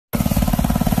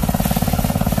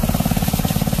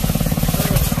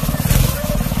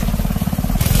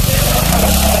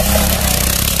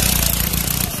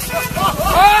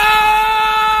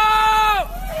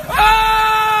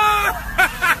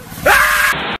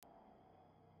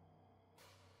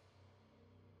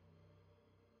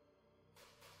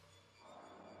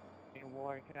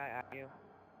or could I add you?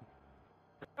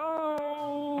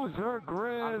 Oh,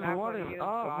 zzirGrizz, what is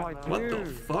up, my dude? What the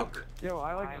fuck? Yo,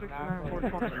 I like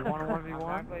 69420. You want a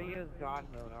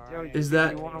 1v1? Yo, is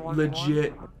that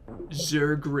legit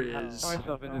zzirGrizz?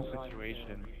 Myself in this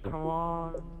situation. Come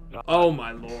on. Oh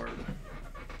my lord.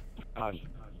 Gosh.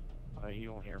 He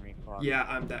won't hear me. Yeah,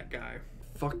 I'm that guy.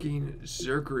 Fucking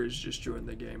zzirGrizz just joined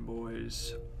the game,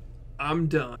 boys. I'm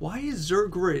done. Why is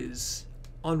zzirGrizz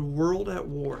on World at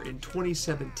War in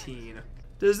 2017?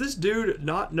 Does this dude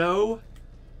not know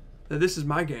that this is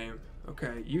my game?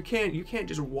 Okay, you can't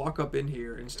just walk up in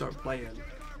here and start playing.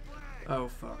 Oh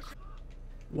fuck.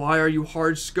 Why are you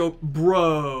hard scope,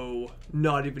 bro?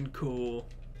 Not even cool.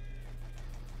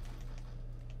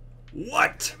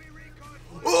 What?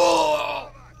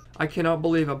 Oh! I cannot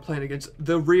believe I'm playing against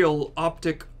the real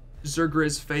Optic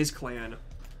zzirGrizz FaZe clan.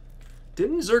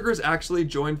 Didn't zzirGrizz actually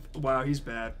join? Wow, he's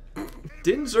bad.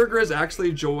 Didn't zzirGrizz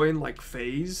actually join like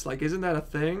FaZe? Like, isn't that a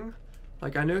thing?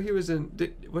 Like, I know he was in.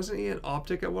 Wasn't he in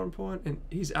Optic at one point? And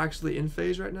he's actually in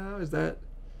FaZe right now. Is that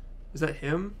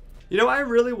him? You know, I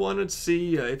really wanted to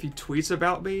see if he tweets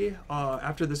about me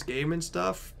after this game and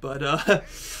stuff, but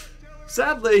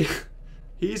sadly,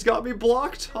 he's got me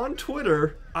blocked on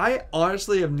Twitter. I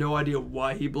honestly have no idea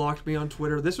why he blocked me on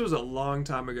Twitter. This was a long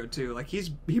time ago too. Like he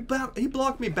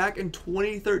blocked me back in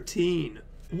 2013.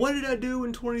 What did I do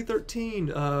in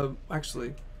 2013?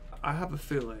 Actually, I have a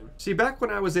feeling. See, back when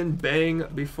I was in Bang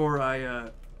before I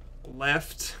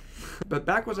left, but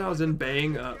back when I was in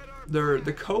Bang,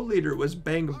 the co-leader was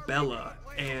Bang Bella.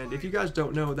 And if you guys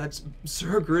don't know, that's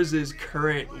zzirGrizz's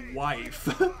current wife.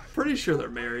 Pretty sure they're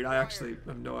married. I actually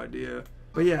have no idea.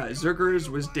 But yeah, zzirGrizz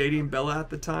was dating Bella at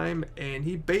the time, and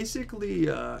he basically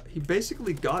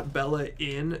got Bella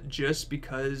in just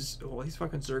because, well, he's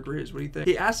fucking zzirGrizz. What do you think?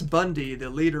 He asked Bundy, the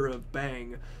leader of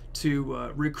Bang,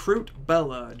 to recruit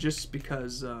Bella just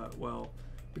because, well,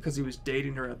 because he was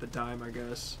dating her at the time, I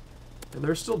guess. And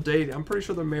they're still dating. I'm pretty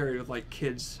sure they're married with like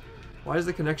kids. Why is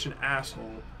the connection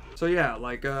asshole? So yeah,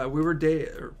 like we were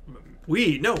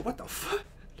no, what the fuck?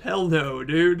 Hell no,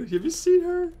 dude. Have you seen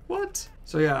her? What?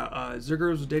 So yeah, zzirGrizz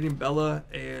was dating Bella,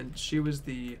 and she was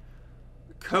the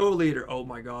co-leader. Oh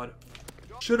my god.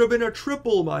 Should have been a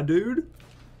triple, my dude.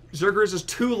 zzirGrizz is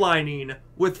two-lining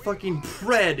with fucking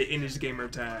Pred in his gamer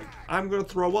tag. I'm gonna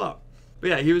throw up. But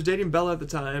yeah, he was dating Bella at the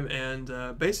time,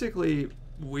 and basically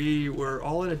we were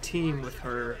all in a team with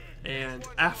her. And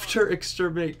after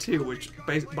Exterminate 2, which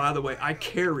by the way I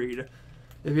carried,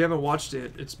 if you haven't watched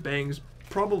it, it's Bang's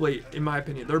probably, in my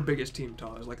opinion, their biggest team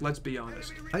toss. Like, let's be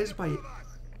honest. Why is my...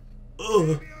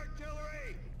 Ugh.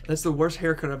 That's the worst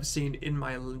haircut I've seen in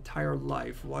my entire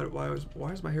life. Why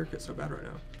is my haircut so bad right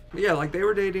now? But yeah, like, they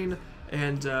were dating,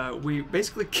 and we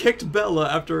basically kicked Bella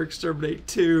after Exterminate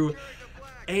 2,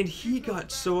 and he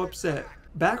got so upset.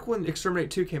 Back when Exterminate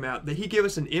 2 came out, that he gave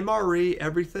us an MRE,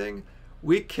 everything.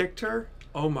 We kicked her.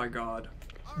 Oh my god.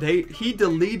 He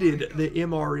deleted the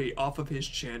MRE off of his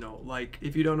channel. Like,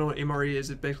 if you don't know what MRE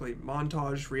is, it's basically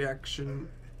montage reaction.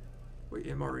 Wait,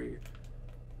 MRE.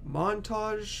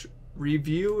 Montage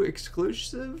review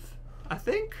exclusive, I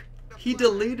think? He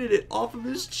deleted it off of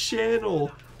his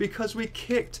channel because we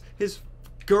kicked his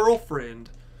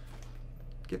girlfriend.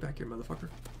 Get back here, motherfucker.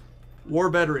 War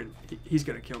veteran. He's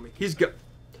gonna kill me.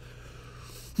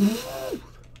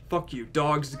 Fuck you.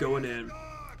 Dogs going in.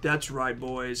 That's right,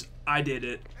 boys. I did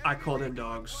it. I called in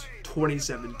dogs.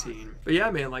 2017. But yeah,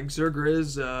 man, like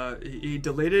zzirGrizz, he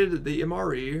deleted the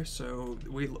MRE, so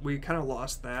we kind of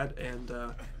lost that, and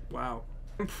wow.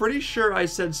 I'm pretty sure I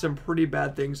said some pretty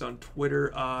bad things on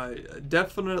Twitter.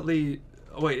 Definitely.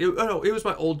 Oh, wait, no, it was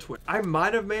my old Twitter. I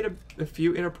might have made a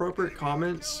few inappropriate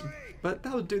comments, but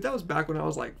that was back when I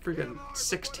was like freaking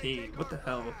 16. What the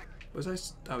hell? Was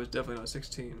I was definitely not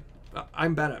 16.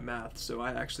 I'm bad at math, so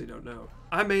I actually don't know.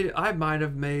 I might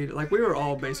have made, like, we were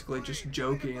all basically just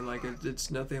joking, and like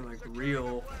it's nothing like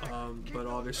real, but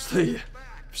obviously if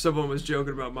someone was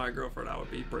joking about my girlfriend, I would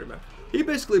be pretty mad. He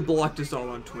basically blocked us all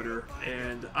on Twitter,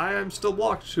 and I am still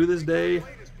blocked to this day.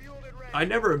 I've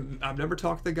never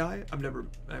talked to the guy. I've never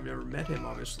met him,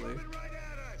 obviously.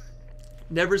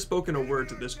 Never spoken a word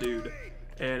to this dude,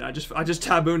 and I just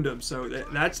tabooed him, so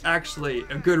that's actually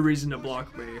a good reason to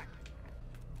block me.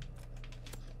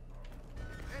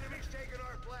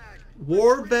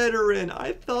 War veteran,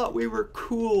 I thought we were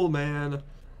cool, man.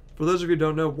 For those of you who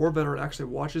don't know, War veteran actually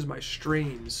watches my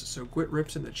streams, so quit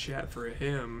rips in the chat for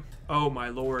him. Oh my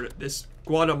lord, this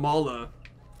Guatemala.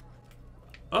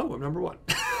 Oh, I'm number 1.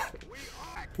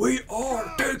 We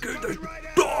are taking the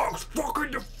dogs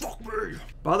fucking to fuck me.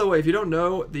 By the way, if you don't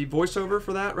know, the voiceover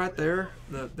for that right there,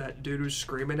 that dude who's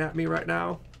screaming at me right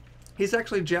now, He's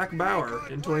actually Jack Bauer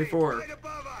in 24.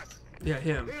 Yeah,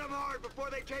 him. Hit 'em hard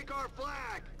before they take our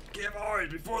flag. Get him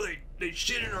hard before they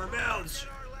shit in our mouths.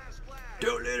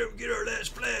 Don't let them get our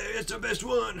last flag. That's the best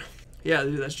one. Yeah,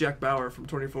 dude, that's Jack Bauer from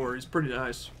 24. He's pretty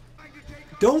nice.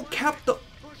 Don't cap the...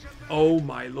 Oh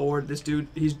my lord, this dude,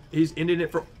 he's ending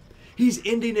it for... He's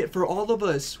ending it for all of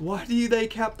us. Why do they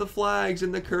cap the flags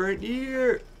in the current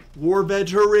year? War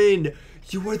veteran,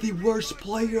 you are the worst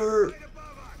player.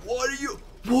 What are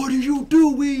you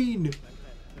doing?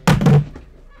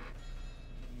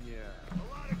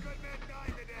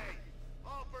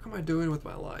 What am I doing with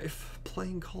my life?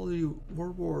 Playing Call of Duty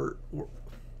World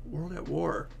at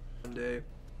War. One day.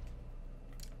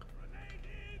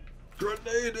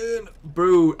 Grenade in!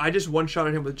 Bro, I just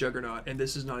one-shotted him with Juggernaut, and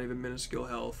this is not even minuscule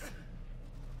health.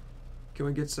 Can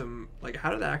we get some... Like, how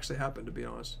did that actually happen, to be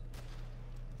honest?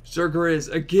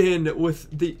 zzirGrizz, again, with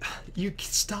the... You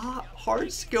stop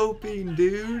hard-scoping,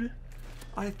 dude!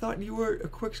 I thought you were a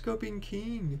quick-scoping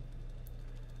king.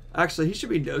 Actually, he should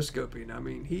be no-scoping. I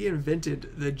mean, he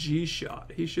invented the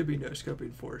G-shot. He should be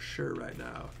no-scoping for sure right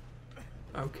now.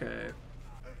 Okay.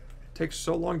 Takes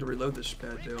so long to reload this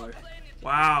sped, do I?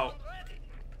 Wow.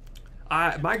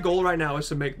 My goal right now is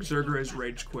to make zzirGrizz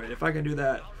rage quit. If I can do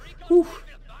that, whew.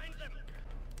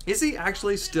 Is he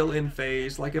actually still in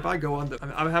phase? Like, if I go on the...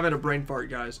 I'm having a brain fart,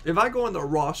 guys. If I go on the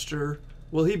roster,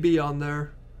 will he be on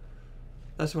there?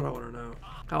 That's what I want to know.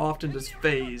 How often does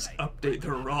FaZe update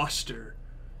their roster?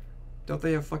 Don't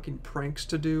they have fucking pranks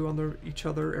to do on each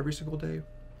other every single day?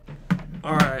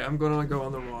 Alright, I'm gonna go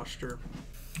on the roster.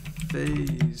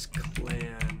 FaZe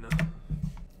Clan.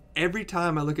 Every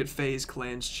time I look at FaZe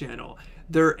Clan's channel,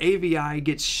 their AVI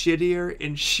gets shittier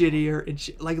and shittier and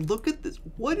like, look at this.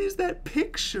 What is that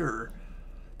picture?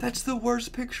 That's the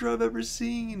worst picture I've ever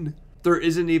seen. There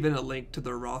isn't even a link to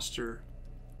their roster.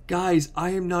 Guys,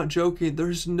 I am not joking.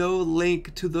 There's no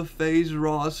link to the FaZe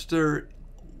roster.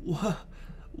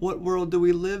 What world do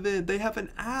we live in? They have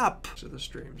an app. So the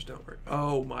streams don't work.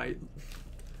 Oh my.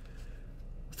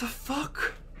 What the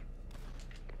fuck?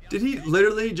 Did he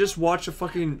literally just watch a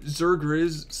fucking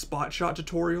zzirGrizz spot shot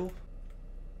tutorial?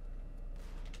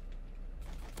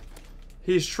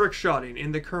 He's trick shotting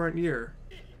in the current year.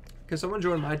 Can someone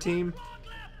join my team?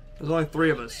 There's only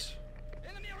 3 of us.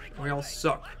 We all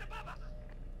suck.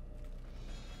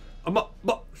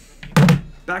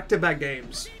 Back-to-back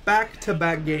games.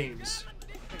 Back-to-back games.